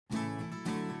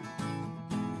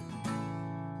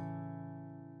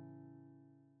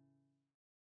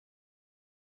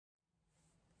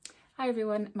Hi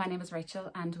everyone, my name is Rachel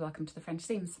and welcome to the French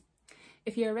Seams.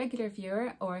 If you're a regular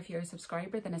viewer or if you're a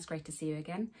subscriber, then it's great to see you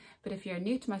again. But if you're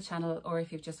new to my channel or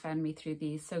if you've just found me through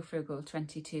the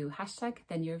SewFrugal22 hashtag,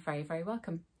 then you're very, very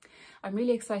welcome. I'm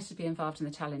really excited to be involved in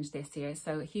the challenge this year,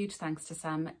 so a huge thanks to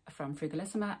Sam from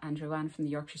Frugalissima and Rowan from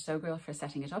the Yorkshire Sew Girl for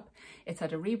setting it up. It's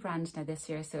had a rebrand now this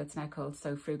year, so it's now called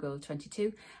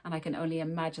SewFrugal22, and I can only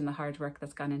imagine the hard work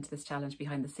that's gone into this challenge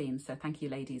behind the scenes, so thank you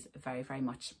ladies very, very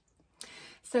much.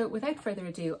 So without further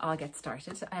ado, I'll get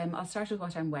started. I'll start with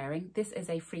what I'm wearing. This is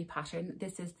a free pattern.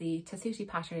 This is the Tessuti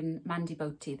pattern Mandy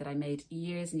Boat Tee that I made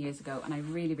years and years ago, and I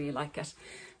really, really like it.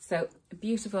 So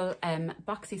beautiful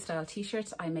boxy style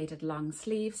t-shirt. I made it long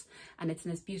sleeves, and it's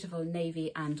in this beautiful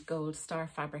navy and gold star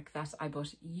fabric that I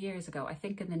bought years ago, I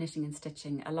think in the Knitting and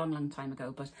Stitching a long, long time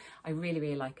ago, but I really,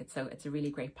 really like it. So it's a really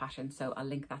great pattern. So I'll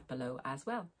link that below as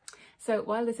well. So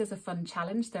while this is a fun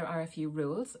challenge, there are a few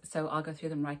rules, so I'll go through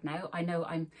them right now. I know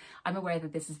I'm aware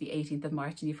that this is the 18th of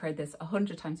March and you've heard this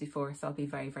 100 times before, so I'll be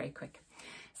very, very quick.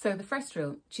 So the first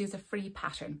rule, choose a free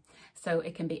pattern. So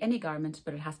it can be any garment,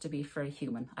 but it has to be for a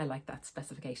human. I like that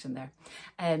specification there.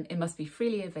 It must be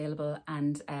freely available,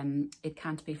 and it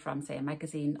can't be from, say, a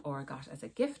magazine or got as a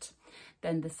gift.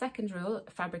 Then the second rule,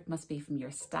 fabric must be from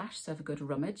your stash, so have a good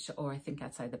rummage or think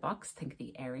outside the box, think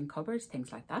the airing cupboards,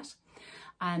 things like that.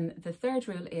 And the third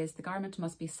rule is the garment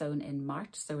must be sewn in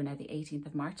March, so we're now the 18th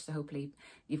of March, so hopefully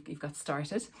you've got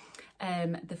started.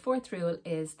 The fourth rule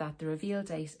is that the reveal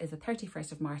date is the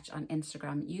 31st of March on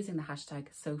Instagram using the hashtag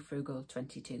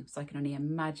SewFrugal22. So I can only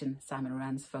imagine Sam and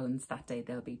Rand's phones that day,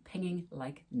 they'll be pinging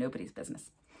like nobody's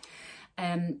business.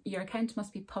 Your account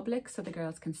must be public so the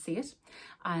girls can see it,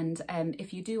 and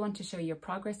if you do want to show your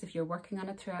progress, if you're working on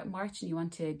it throughout March and you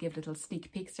want to give little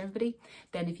sneak peeks to everybody,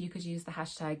 then if you could use the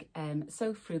hashtag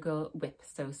SewFrugalWIP,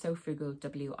 so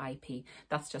SewFrugalWIP,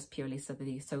 that's just purely so that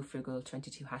the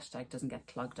SewFrugal22 hashtag doesn't get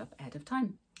clogged up ahead of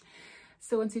time.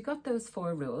 So once you've got those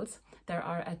four rules, there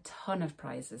are a ton of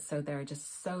prizes. So there are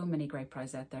just so many great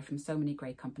prizes out there from so many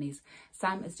great companies.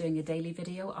 Sam is doing a daily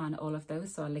video on all of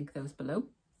those, so I'll link those below.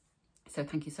 So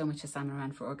thank you so much to Sam and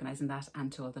Rand for organising that,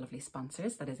 and to all the lovely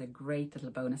sponsors. That is a great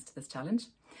little bonus to this challenge.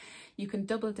 You can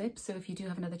double dip, so if you do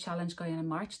have another challenge going on in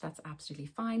March, that's absolutely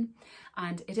fine.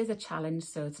 And it is a challenge,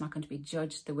 so it's not going to be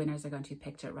judged. The winners are going to be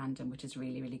picked at random, which is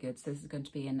really, really good. So this is going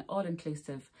to be an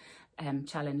all-inclusive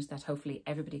challenge that hopefully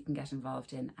everybody can get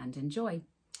involved in and enjoy.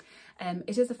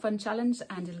 It is a fun challenge,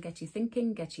 and it'll get you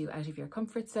thinking, get you out of your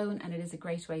comfort zone, and it is a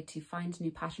great way to find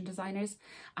new pattern designers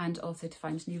and also to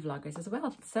find new vloggers as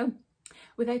well. So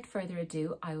without further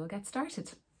ado, I will get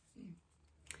started.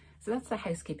 So that's the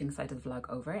housekeeping side of the vlog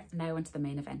over. Now onto the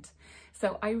main event.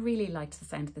 So I really liked the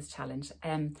sound of this challenge.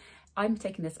 I'm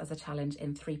taking this as a challenge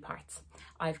in three parts.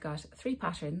 I've got three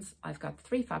patterns, I've got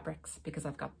three fabrics, because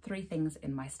I've got three things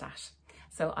in my stash.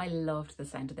 So I loved the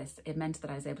sound of this. It meant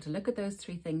that I was able to look at those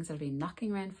three things that I've been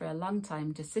knocking around for a long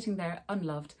time, just sitting there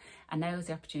unloved, and now is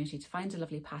the opportunity to find a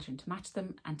lovely pattern to match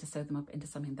them and to sew them up into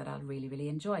something that I'll really, really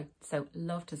enjoy. So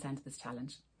loved the sound of this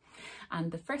challenge.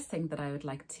 And the first thing that I would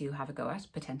like to have a go at,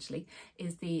 potentially,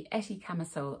 is the Etty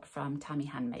camisole from Tammy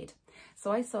Handmade.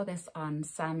 So I saw this on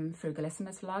Sam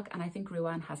Frugalissima's vlog, and I think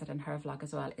Ruan has it in her vlog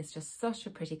as well. It's just such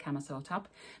a pretty camisole top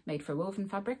made for woven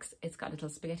fabrics. It's got little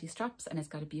spaghetti straps and it's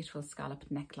got a beautiful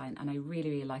scalloped neckline, and I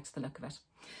really, really liked the look of it.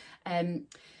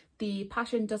 The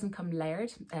pattern doesn't come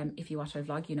layered. If you watch my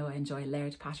vlog, you know I enjoy a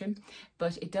layered pattern,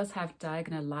 but it does have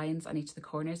diagonal lines on each of the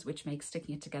corners, which makes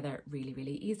sticking it together really,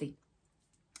 really easy.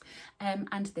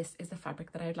 And this is the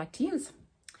fabric that I would like to use.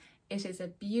 It is a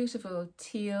beautiful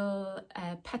teal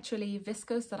petrol-y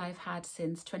viscose that I've had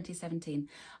since 2017.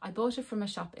 I bought it from a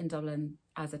shop in Dublin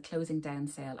as a closing down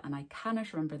sale, and I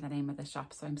cannot remember the name of the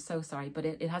shop, so I'm so sorry, but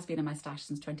it has been in my stash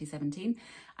since 2017,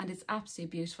 and it's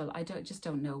absolutely beautiful. I just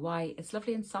don't know why. It's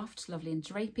lovely and soft, lovely and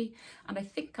drapey, and I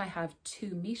think I have 2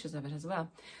 meters of it as well.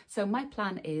 So my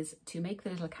plan is to make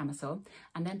the little camisole,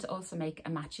 and then to also make a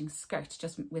matching skirt,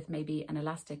 just with maybe an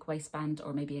elastic waistband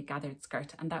or maybe a gathered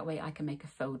skirt, and that way I can make a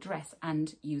faux dress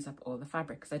and use up all the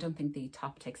fabric, because I don't think the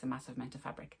top takes a massive amount of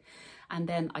fabric. And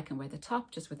then I can wear the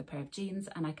top just with a pair of jeans,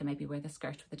 and I can maybe wear the skirt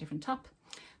with a different top.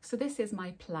 So this is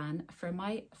my plan for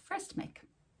my first make.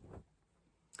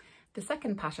 The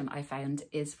second pattern I found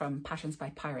is from Patterns by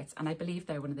Pirates, and I believe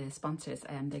they're one of the sponsors,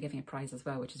 and they're giving a prize as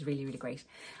well, which is really, really great.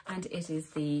 And it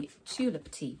is the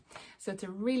Tulip Tee. So it's a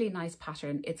really nice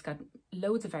pattern. It's got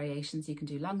loads of variations. You can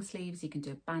do long sleeves, you can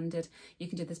do it banded, you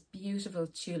can do this beautiful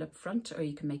tulip front, or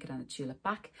you can make it on a tulip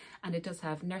back. And it does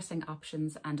have nursing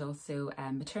options and also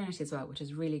maternity as well, which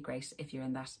is really great if you're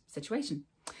in that situation.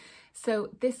 So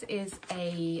this is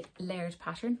a layered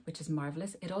pattern, which is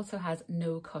marvellous. It also has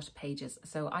no cut pages.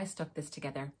 So I stuck this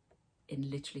together in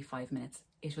literally 5 minutes.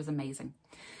 It was amazing.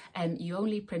 You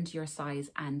only print your size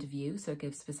and view, so it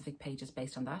gives specific pages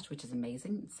based on that, which is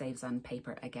amazing. It saves on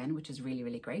paper again, which is really,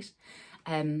 really great.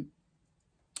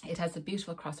 It has a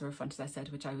beautiful crossover front, as I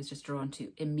said, which I was just drawn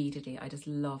to immediately. I just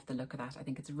love the look of that. I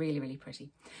think it's really, really pretty.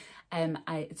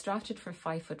 It's drafted for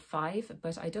 5'5",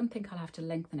 but I don't think I'll have to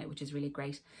lengthen it, which is really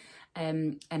great.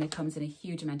 And it comes in a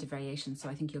huge amount of variation, so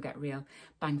I think you'll get real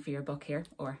bang for your buck here,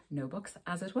 or no bucks,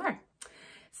 as it were.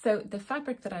 So the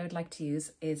fabric that I would like to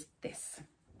use is this.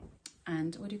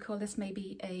 And would you call this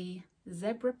maybe a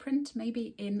zebra print,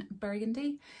 maybe in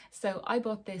burgundy? So I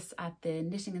bought this at the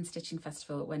Knitting and Stitching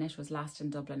Festival when it was last in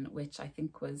Dublin, which I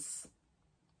think was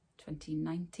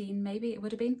 2019 maybe it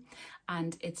would have been,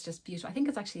 and it's just beautiful. I think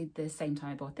it's actually the same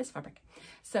time I bought this fabric.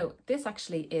 So this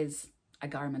actually is a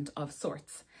garment of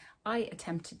sorts. I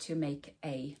attempted to make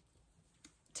a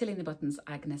Tilly and the Buttons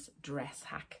Agnes dress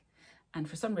hack, and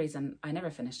for some reason I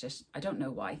never finished it. I don't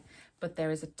know why, but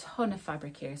there is a ton of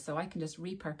fabric here, so I can just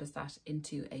repurpose that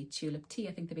into a tulip tee.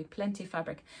 I think there'll be plenty of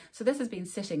fabric. So this has been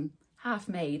sitting half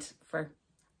made for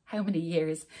how many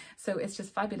years, so it's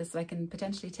just fabulous. So I can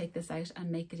potentially take this out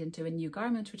and make it into a new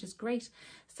garment, which is great.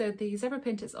 So the zebra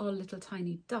print is all little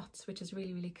tiny dots, which is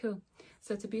really, really cool.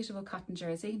 So it's a beautiful cotton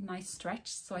jersey, nice stretch,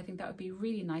 so I think that would be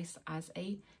really nice as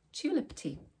a tulip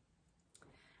tee.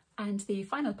 And the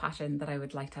final pattern that I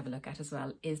would like to have a look at as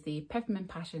well is the Peppermint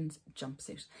Patterns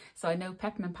jumpsuit. So I know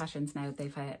Peppermint Patterns now,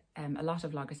 they've a lot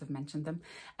of vloggers have mentioned them.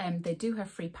 They do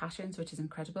have free patterns, which is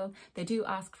incredible. They do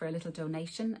ask for a little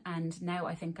donation, and now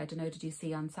I think, I don't know, did you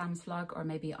see on Sam's vlog or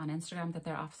maybe on Instagram that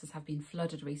their offices have been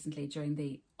flooded recently during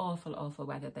the awful, awful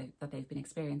weather that they've been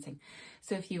experiencing.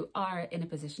 So if you are in a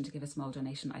position to give a small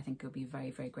donation, I think it would be very,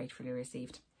 very gratefully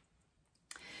received.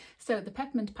 So the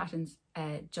Peppermint Patterns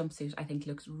jumpsuit I think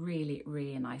looks really,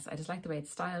 really nice. I just like the way it's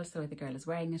styled, the way the girl is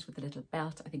wearing it with the little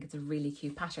belt. I think it's a really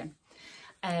cute pattern.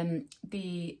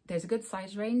 There's a good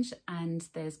size range, and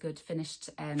there's good finished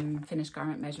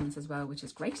garment measurements as well, which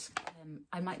is great.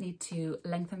 I might need to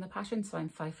lengthen the pattern, so I'm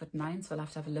 5'9", so I'll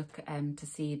have to have a look to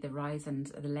see the rise and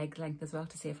the leg length as well,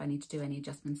 to see if I need to do any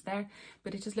adjustments there.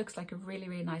 But it just looks like a really,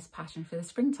 really nice pattern for the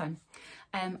springtime.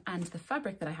 And the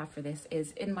fabric that I have for this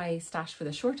is in my stash for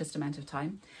the shortest amount of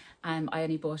time. I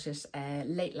only bought it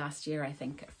late last year, I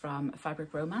think, from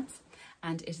Fabric Romance,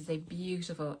 and it is a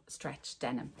beautiful stretch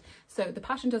denim. So the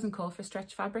pattern doesn't call for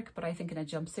stretch fabric, but I think in a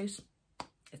jumpsuit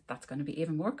that's going to be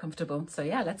even more comfortable. So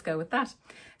yeah, let's go with that.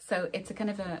 So it's a kind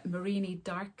of a mariney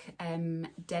dark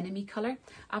denim-y colour,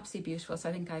 absolutely beautiful. So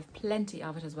I think I have plenty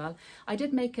of it as well. I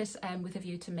did make it with a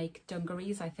view to make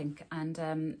dungarees, I think,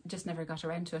 and just never got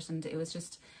around to it, and it was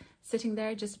just sitting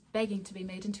there just begging to be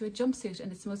made into a jumpsuit,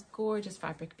 and it's the most gorgeous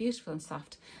fabric, beautiful and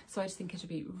soft. So I just think it would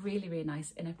be really, really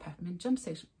nice in a peppermint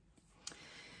jumpsuit.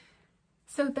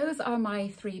 So those are my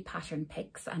 3 pattern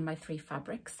picks and my 3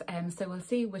 fabrics. So we'll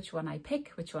see which one I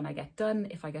pick, which one I get done,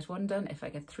 if I get 1 done, if I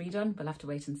get 3 done, we'll have to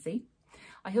wait and see.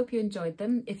 I hope you enjoyed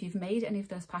them. If you've made any of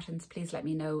those patterns, please let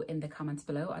me know in the comments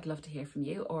below. I'd love to hear from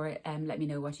you, or let me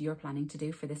know what you're planning to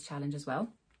do for this challenge as well.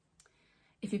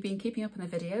 If you've been keeping up on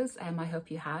the videos, I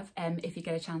hope you have. If you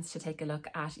get a chance to take a look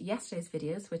at yesterday's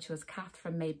videos, which was Kath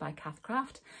from Made by Kath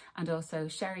Craft, and also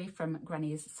Sherry from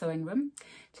Granny's Sewing Room.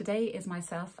 Today is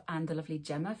myself and the lovely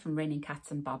Gemma from Raining Cats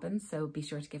and Bobbins, so be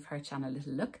sure to give her channel a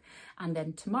little look. And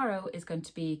then tomorrow is going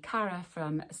to be Cara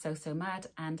from So So Mad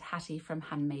and Hattie from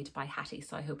Handmade by Hattie,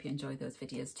 so I hope you enjoy those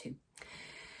videos too.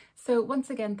 So once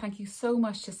again, thank you so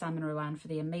much to Sam and Rowan for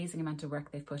the amazing amount of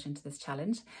work they've put into this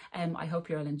challenge. I hope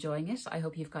you're all enjoying it. I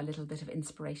hope you've got a little bit of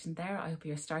inspiration there. I hope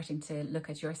you're starting to look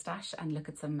at your stash and look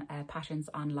at some patterns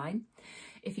online.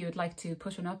 If you would like to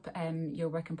put one up, your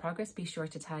work in progress, be sure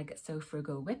to tag So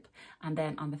Frugal Whip, and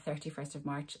then on the 31st of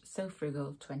March, So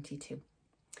Frugal 22.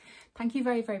 Thank you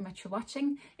very, very much for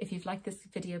watching. If you've liked this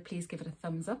video, please give it a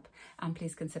thumbs up and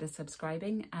please consider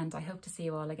subscribing, and I hope to see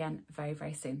you all again very,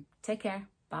 very soon. Take care.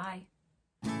 Bye.